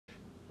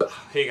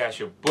Hey guys,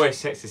 your boy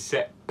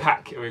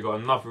TheSecPaq, and we got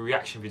another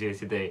reaction video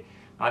today.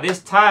 Now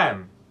this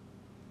time,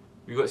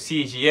 we got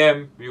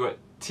CGM, we got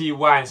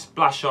TY and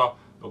Splasha,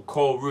 the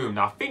Cold Room.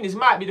 Now I think this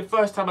might be the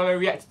first time I've ever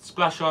reacted to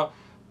Splasha.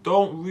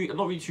 I'm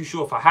not really too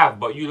sure if I have,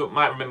 but you lot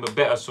might remember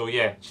better. So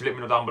yeah, just let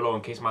me know down below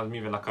in case man's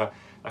moving like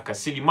a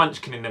silly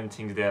munchkin in them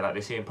things there, like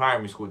they say in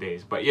primary school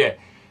days. But yeah,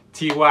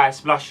 TY,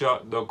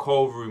 Splasha, the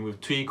Cold Room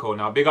with Tweeko.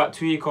 Now big up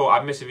Tweeko,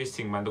 I miss this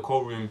thing, man. The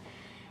Cold Room.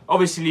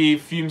 Obviously,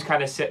 Fumes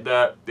kind of set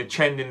the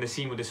trend in the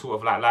scene with this sort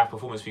of like live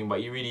performance thing, but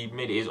he really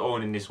made it his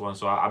own in this one,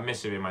 so I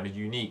miss it, man. It's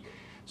unique.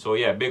 So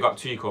yeah, big up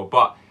Tweeko.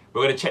 But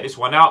we're gonna check this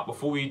one out.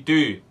 Before we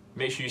do,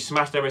 make sure you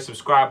smash that red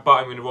subscribe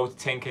button. We're gonna roll to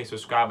 10k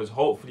subscribers,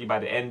 hopefully by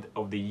the end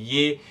of the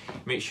year.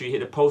 Make sure you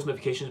hit the post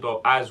notifications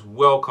bell as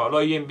well, cause a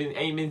lot of you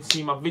ain't been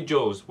seeing my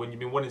videos when you've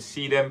been wanting to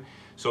see them.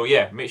 So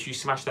yeah, make sure you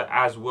smash that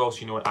as well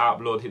so you know when I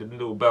upload. Hit the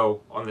little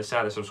bell on the side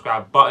of the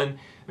subscribe button.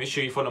 Make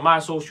sure you follow my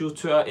socials,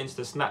 Twitter,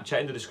 Insta, Snapchat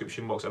in the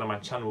description box and on my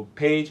channel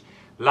page.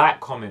 Like,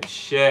 comment,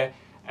 share,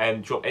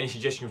 and drop any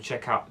suggestion you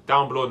check out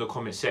down below in the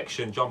comment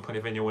section. Jump on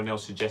if anyone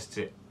else suggests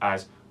it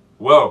as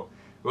well.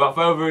 Without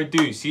further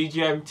ado,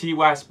 CGM,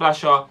 TY,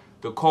 Splasha,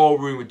 the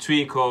Cold Room with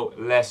Tweeko.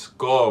 Let's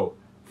go.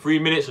 3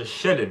 minutes of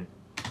shelling.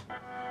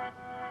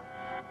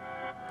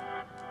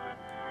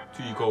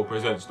 Tweeko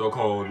presents the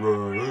Cold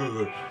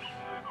Room.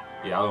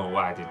 Yeah, I don't know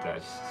why I did that.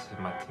 It's just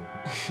my thing.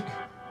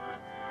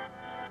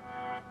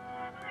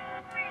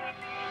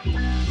 If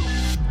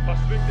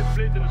I swing this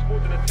blade, then it's more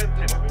than a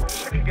tempting.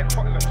 Shit can get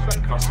hot in a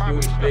second. If I swing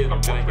this blade,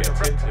 I'm gonna get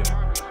tempted.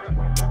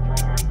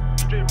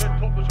 Straight red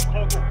top with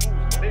Chicago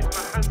boots. Place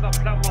my hands up,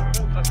 plan my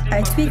boots.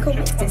 I Tweeko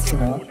mix this, you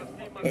know.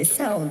 It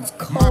sounds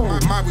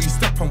cold. My where you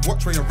step and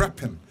watch where you're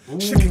repping.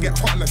 Shit can get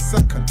hot in a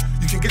second.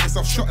 You can get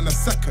yourself shot in a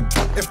second.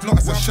 If not,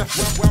 it's a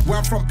chef. Where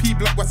I'm from, P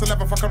Block, West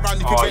 11, fuck around,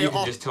 you can get you it can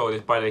off. just tell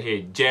this brother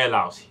here,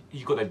 jailhouse.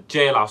 You got the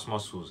jailhouse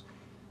muscles.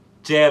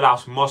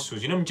 Jailhouse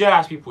muscles. You know them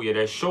jailhouse people, yeah,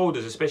 their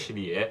shoulders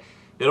especially, yeah,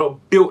 they're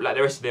not built like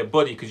the rest of their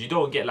body because you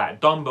don't get like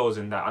dumbbells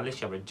and that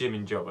unless you have a gym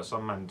in jail, but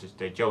some man just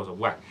their jails are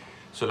whack.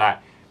 So like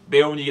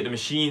they only get the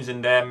machines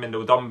in them and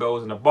the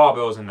dumbbells and the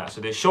barbells and that. So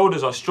their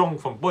shoulders are strong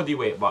from body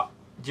weight, but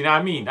do you know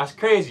what I mean? That's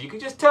crazy. You can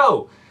just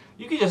tell.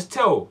 You can just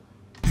tell.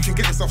 You can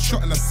get yourself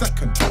shot in a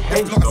second.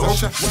 If not,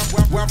 it's a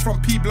chef. Where I'm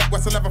from, P Block,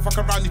 West 11, fuck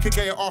around, you can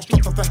get your arse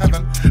dropped off to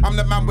heaven. I'm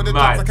the man with the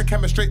drugs like a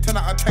chemist, straight 10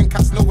 out of 10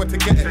 cats know where to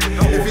get it.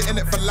 If you're in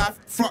it for life,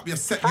 throw up your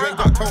set. You ain't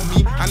got to tell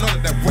me, I know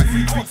that they're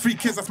wet. Three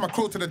kids, that's my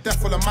crow to the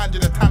death. Will remind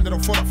you the time they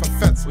don't fall up for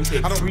feds. We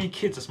say 3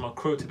 kids, that's my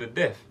crow to the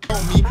death.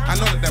 Tell me, I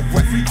know that they're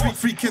wet.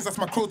 Three kids, that's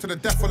my crow to the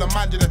death. Will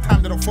remind you the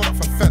time they don't fall up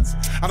for feds.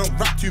 I don't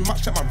rap too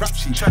much, check my rap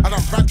sheet. I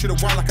don't rant you the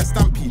wild like a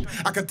stampede.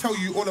 I can tell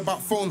you all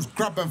about phones,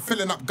 grab and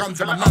filling up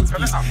guns in my nan's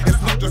piece.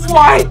 It's not just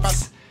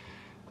what?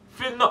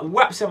 Filling up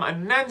waps in my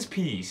nan's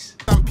piece.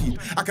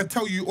 I can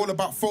tell you all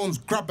about phones,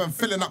 grab and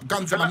filling up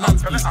guns in my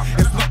nan's piece.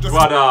 It's not just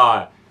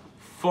brother,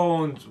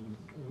 phones,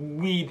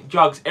 weed,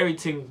 drugs,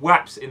 everything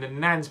waps in the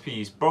nan's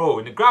piece, bro.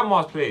 In the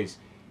grandma's place.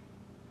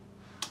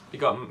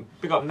 Big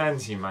up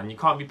Nancy, man. You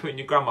can't be putting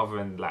your grandmother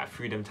and like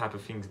through them type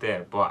of things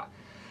there, but.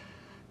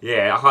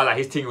 Yeah, I can't like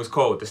his thing was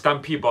cold. The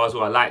stampede bars,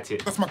 well, I liked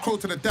it. That's my crow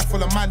to the death. Will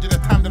remind you the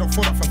time they don't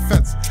fall up for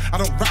feds. I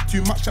don't rap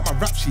too much at my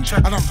rap sheet.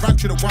 I don't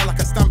rant you the wild like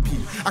a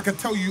stampede. I can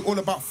tell you all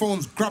about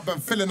phones, grab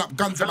and filling up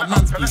guns in my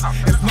nan's piece.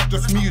 It's not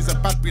just me who's a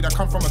bad breed. I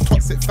come from a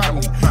toxic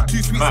family.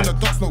 2 sweets in the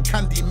dots, no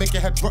candy. Make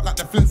your head rot like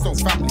the Flintstones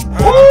family.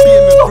 I'm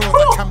being the bros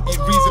that can be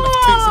reason the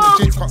fakes and the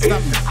James can't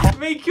stand me.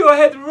 Make your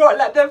head rot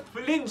like the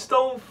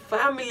Flintstone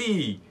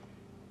family.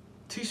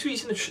 2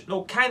 sweets in the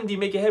no candy.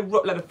 Make your head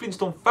rot like the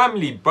Flintstone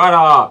family,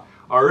 brother.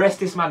 Arrest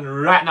this man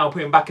right now,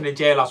 put him back in the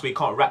jailhouse so he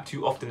can't rap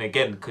too often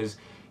again because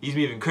he's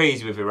moving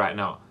crazy with it right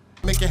now.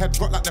 Make your head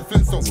rot like the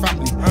Flintstones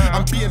family.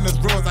 I'm being as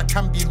raw as I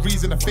can be,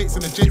 reason the fakes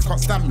and the James can't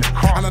stand me.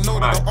 And I know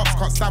that the ops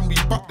can't stand me,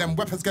 but them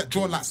weapons get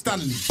drawn like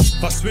Stanley.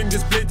 If I swing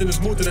this blade, then it's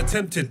more than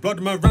attempted.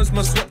 Blood my rams,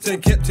 man swept it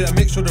and kept it. I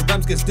make sure the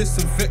rams gets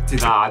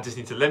disinfected. Nah, I just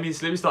need to let me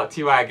start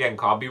TY again,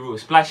 cause I'll be real.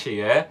 Splasha,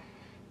 yeah,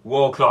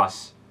 world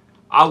class.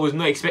 I was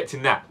not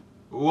expecting that.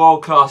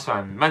 World class,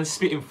 fam. Man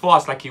spitting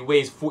fast like he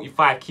weighs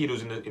 45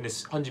 kilos in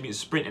this 100-meter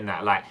sprint and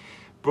that. Like,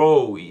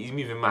 bro, he's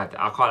moving mad.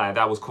 I can't lie,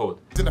 that was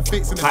cold. In the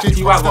fakes and the like, James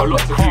TY got a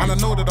lot to do. And I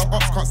know that the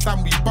ops can't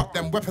stand me, but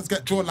them weapons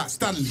get drawn like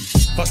Stanley.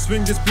 If I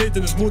swing this blade,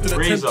 then it's more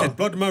than attempted.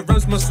 Blood my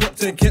rams, man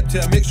swept it and kept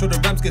it. I make sure the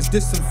rams gets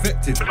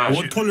disinfected. I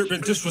want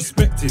tolerant,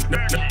 disrespected.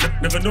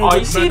 Never know. Oh,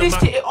 you see this?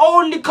 It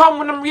only come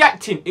when I'm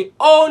reacting. It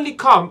only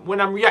come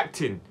when I'm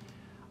reacting.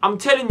 I'm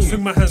telling you,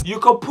 you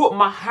can put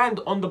my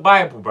hand on the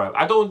Bible, bro.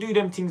 I don't do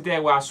them things there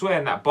where I swear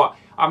and that, but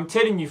I'm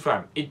telling you,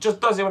 fam, it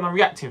just does it when I'm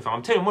reacting, fam.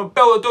 I'm telling you, when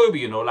Bell Adobe,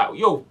 you know, like,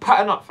 yo,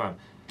 pattern up, fam.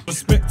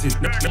 Respected.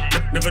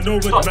 Never know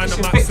when man I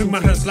might swing my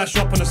hands, slash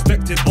up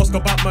unexpected.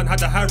 Oscar Batman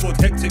had a high road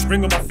hectic.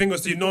 Ring on my finger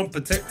so you know I'm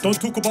protected. Don't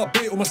talk about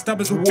bait or my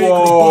stabbers will bait.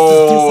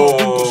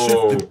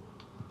 Whoa.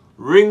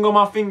 Ring on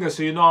my finger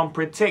so you know I'm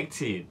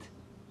protected.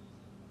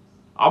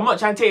 I'm not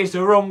trying to take this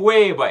the wrong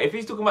way, but if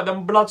he's talking about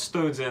them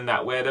bloodstones and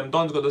that, where them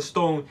dons got the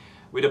stone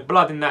with the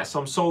blood in that,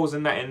 some souls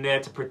in that in there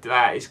to protect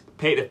that, it's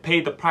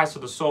paid the price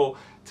of the soul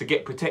to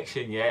get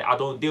protection, yeah, I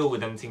don't deal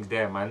with them things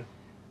there, man.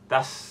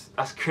 That's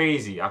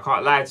crazy. I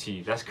can't lie to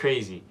you. That's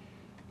crazy.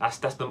 That's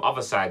them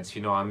other sides,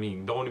 you know what I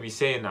mean? Don't want to be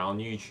saying that on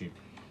YouTube.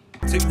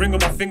 Tick ring on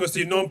my finger so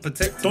you know I'm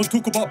protected. Don't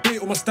talk about bait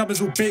or my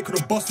stabbers will bait,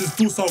 cause the busters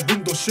do so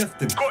window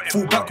shifting.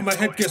 Fall back when my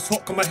head gets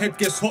hot, cause my head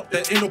gets hot,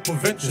 there ain't no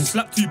prevention.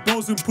 Slap 2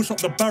 bells and push up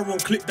the barrel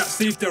and click that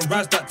safety and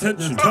rise that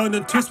tension. Turn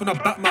and twist when I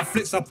back my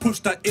flicks, I push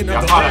that in.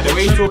 Yeah, like the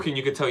way he's talking,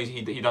 you can tell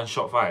he done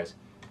shot fires.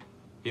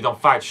 He done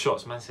 5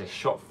 shots, man. Says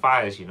shot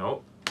fires, you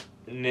know.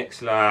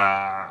 Next,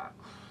 like.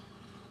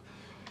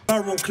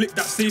 Barrel and click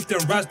that safety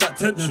and rise that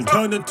tension.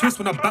 Turn and twist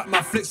when I back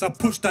my flicks, I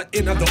push that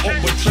in, have the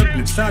upward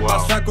trembling. Side by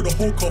side, got the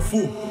whole car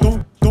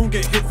full. Don't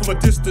get hit from a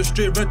distance,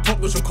 straight red top,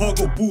 no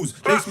Chicago Bulls.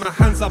 Lace my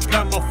hands, I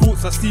plan my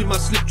thoughts, I see my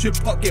slip trip,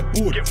 but get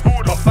bored.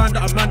 I find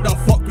that a man that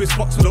fuck with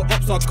fucks with the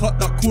ops, I cut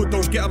that cord,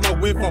 don't get out my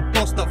way if I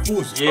bust that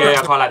force. Yeah,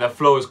 I can't like the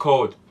flow is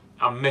cold.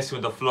 I'm messing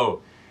with the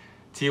flow.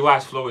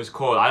 TY's flow is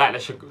cold. I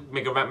like that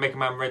make a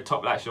man red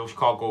top like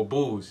Chicago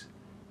Bulls.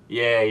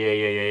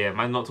 Yeah.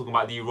 Man's not talking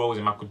about D Rose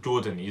and Michael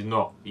Jordan. He's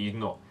not. He's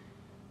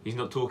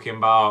not talking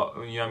about,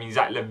 you know what I mean,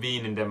 Zach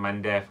Levine and them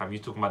man there, fam.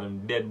 He's talking about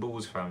them dead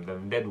Bulls, fam.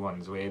 Them dead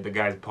ones where the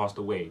guys passed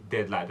away,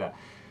 dead like that.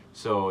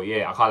 So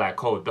yeah, I can't like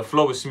cold. The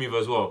flow is smooth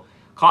as well.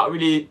 Can't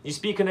really. You're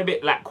speaking a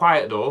bit like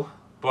quiet though,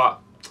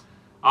 but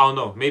I don't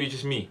know. Maybe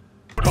just me.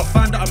 I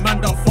find that a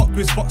man that fuck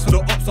with fucks with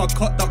the ops, I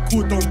cut that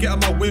cord, don't get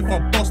out my way if I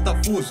bust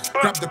that force.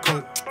 Grab the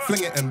coat,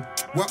 fling it in,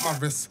 work my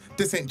wrist,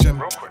 this ain't gym.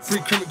 3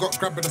 criminal got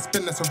grabbed with a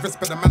spin, that's a wrist,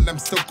 but the man them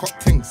still caught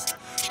things.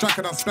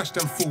 Striker done splash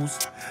them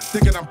fools,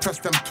 digger done press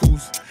them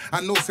tools.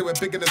 I know say we're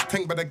bigger than this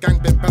thing, but the gang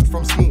been bad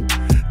from small.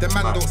 The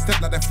man don't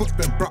step like their foot's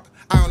been broke.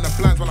 Eye on the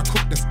blinds while I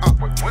cook this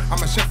up. I'm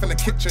a chef in the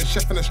kitchen,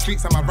 chef in the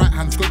streets, and my right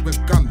hand's good with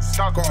guns.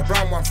 Got a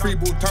brown one,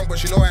 3-ball tongue, but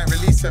she know I ain't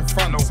releasing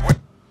funds.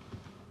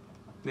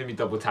 Let me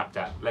double tap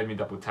that.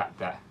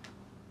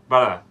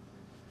 Brother,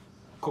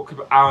 keep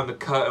an eye on the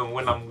curtain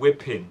when I'm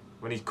whipping,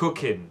 when he's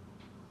cooking.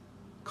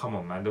 Come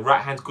on, man. The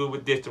right hand's good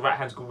with this, the right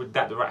hand's good with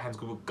that, the right hand's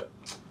good with...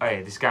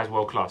 Hey, this guy's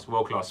world class.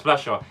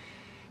 Splasha,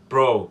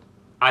 bro,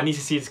 I need to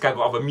see this guy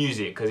got other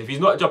music, because if he's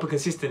not dropping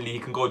consistently, he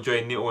can go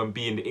join Nito and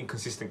be in the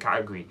inconsistent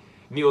category.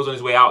 Nito's on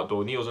his way out,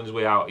 though.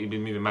 He's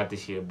been moving mad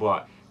this year,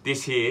 but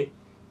this here,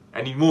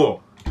 I need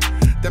more.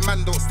 The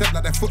man don't step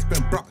like their foot's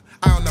been broke.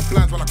 Eye on the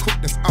blinds while I cook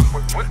this up.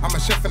 I'm a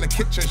chef in the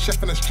kitchen,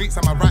 chef in the streets,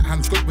 and my right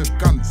hand's good with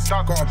guns.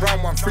 Got a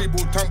brown one,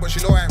 3-ball tongue, but she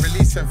know I ain't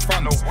releasing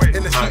funds.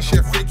 In the street, she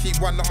a freaky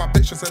one, not my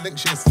bitch, just a link,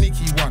 she a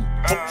sneaky one.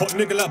 Hot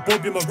nigga like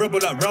Bobby, my rebel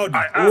like Rowdy.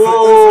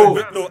 Whoa!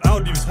 Rick no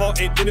Audi, his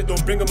heart ain't in it,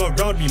 don't bring him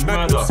around me.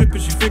 Man, no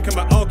sipping, she thinking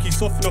my alky,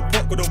 soft in a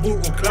pot, got a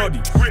water or cloudy.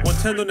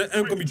 110 on the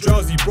M, got me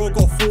drowsy, bro,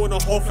 got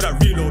 4.5 for that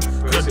reload.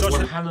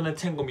 One hand on the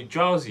 10 got me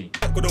drowsy.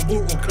 Got a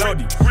water or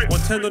cloudy.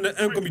 110 on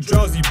the M, got me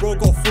drowsy, bro,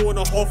 got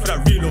 4.5 for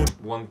that reload.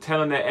 110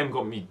 on the M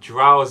got me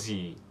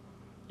drowsy.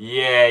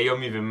 Yeah, you're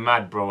moving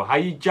mad, bro. How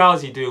you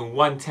drowsy doing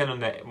 110 on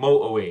the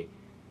motorway?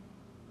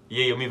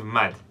 Yeah, you're moving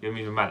mad.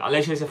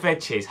 Unless it's a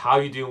Fed chase, how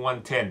are you doing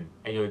 110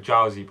 and you're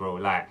drowsy, bro?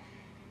 Like,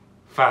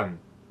 fam,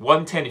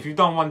 110, if you've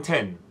done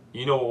 110,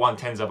 you know what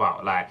 110's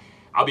about. Like,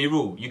 I'll be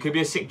real, you could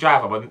be a sick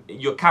driver, but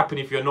you're capping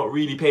if you're not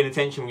really paying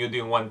attention when you're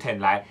doing 110.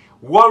 Like,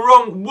 one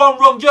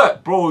wrong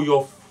jerk, bro,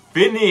 you're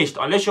finished.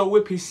 Unless your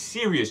whip is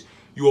serious,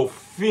 you're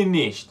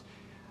finished.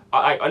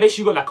 Unless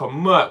you got like a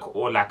Merc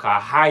or like a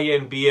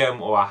high-end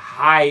BM or a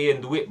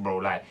high-end whip, bro.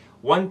 Like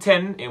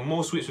 110 in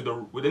most whips with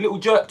a little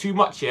jerk too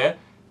much, yeah.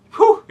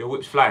 Whew, your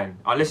whip's flying.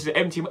 Unless it's an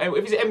empty.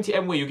 If it's an empty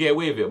M way, you get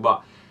away with it.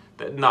 But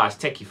nah, it's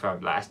techie,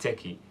 fam. Like it's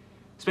techie.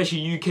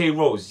 Especially UK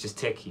roads, it's just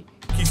techie.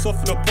 He's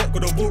soft in a pot,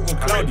 got a water or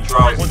cloudy.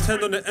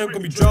 110 on the M,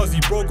 got me drowsy.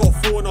 Bro, got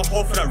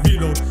 4.5 for that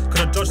reload.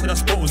 Could I judge that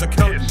spot was a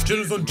count?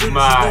 Drillers on drillers, you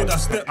know that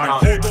step.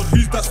 Hold on,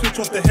 who's that switch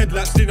off the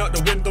headlights? Lean out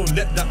the window,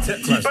 let that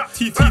tech crash.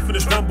 TT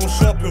finish Rambo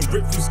sharp, you'll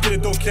rip through skin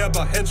and don't care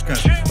about hench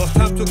crash. Last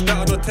time took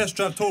that on a test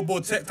drive, turbo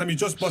tech time, he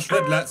just bust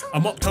red lights.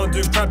 I'm uptown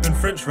doing crab and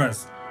french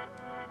fries.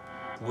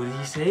 What did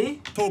he say?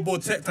 Turbo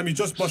tech time, he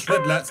just bust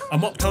red lights.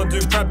 I'm uptown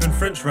doing crab and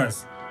french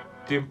fries.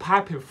 Doing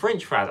piping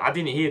French fries. I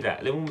didn't hear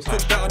that. Let me took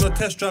that on a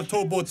test drive,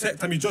 turbo tech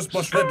time, he just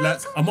bust red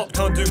lights. I'm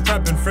uptown doing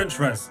crab and french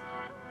fries.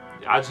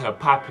 I just heard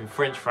piping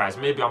French fries.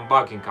 Maybe I'm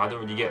bugging because I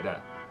don't really get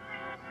that.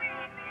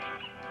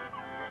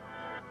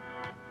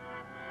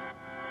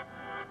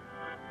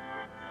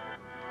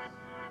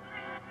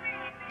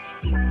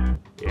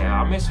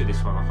 Yeah, I mess with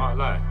this one, I can't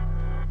lie.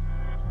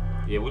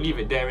 Yeah, we'll leave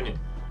it there, innit?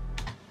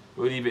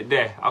 We'll leave it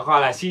there. I can't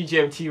lie.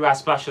 CGM, TY,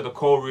 Splasha, the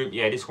cold room.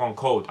 Yeah, this one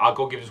cold. I'll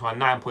go give this one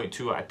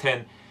 9.2 out of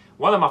 10.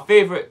 One of my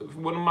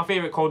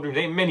favorite cold rooms.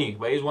 Ain't many,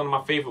 but it's one of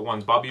my favorite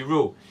ones. But I'll be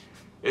real.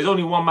 There's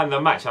only one man in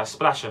the match. That's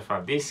Splasha,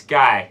 fam. This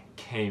guy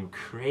came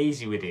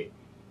crazy with it.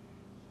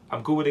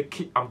 I'm good with the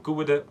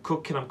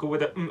cooking. I'm good with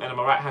the and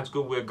my right hand's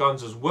good with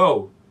guns as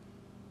well.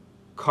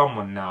 Come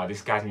on now,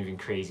 this guy's moving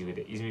crazy with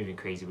it. He's moving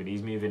crazy with it.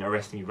 He's moving,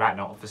 arrest me right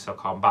now, officer.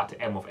 I'm about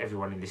to M off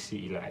everyone in this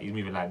city. Like he's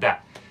moving like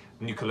that.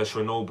 Nuclear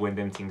Chernobyl and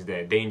them things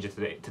there. Danger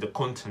to the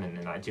continent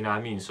and that. Do you know what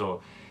I mean?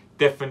 So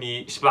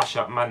definitely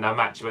Splasha, man, that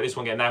match. But this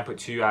one get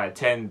 9.2 out of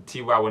 10.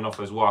 TY went off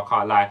as well. I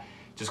can't lie.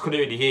 just couldn't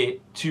really hear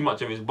too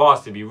much of his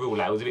bars, to be real.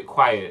 Like, it was a bit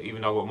quiet,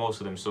 even though I got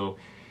most of them. So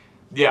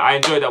yeah, I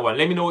enjoyed that one.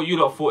 Let me know what you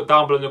lot thought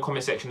down below in the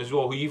comment section as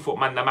well. Who you thought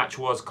man the match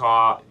was,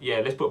 car. Yeah,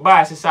 let's put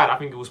bias aside. I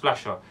think it was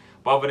Splasha.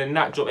 But other than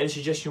that, drop any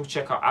suggestions,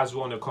 check out as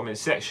well in the comment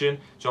section.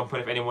 Jump on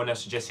if anyone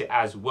else suggests it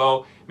as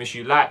well. Make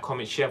sure you like,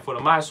 comment, share, and follow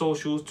my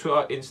socials,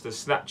 Twitter, Insta,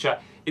 Snapchat,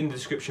 in the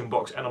description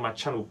box and on my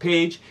channel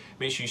page.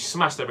 Make sure you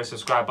smash the red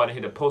subscribe button,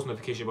 hit the post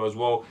notification bell as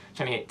well.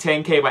 Trying to hit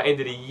 10k by end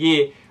of the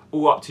year.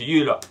 All up to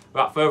you lot.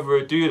 Without further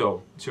ado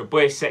though, it's your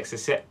boy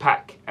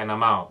TheSecPaq, and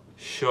I'm out.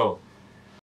 Sure.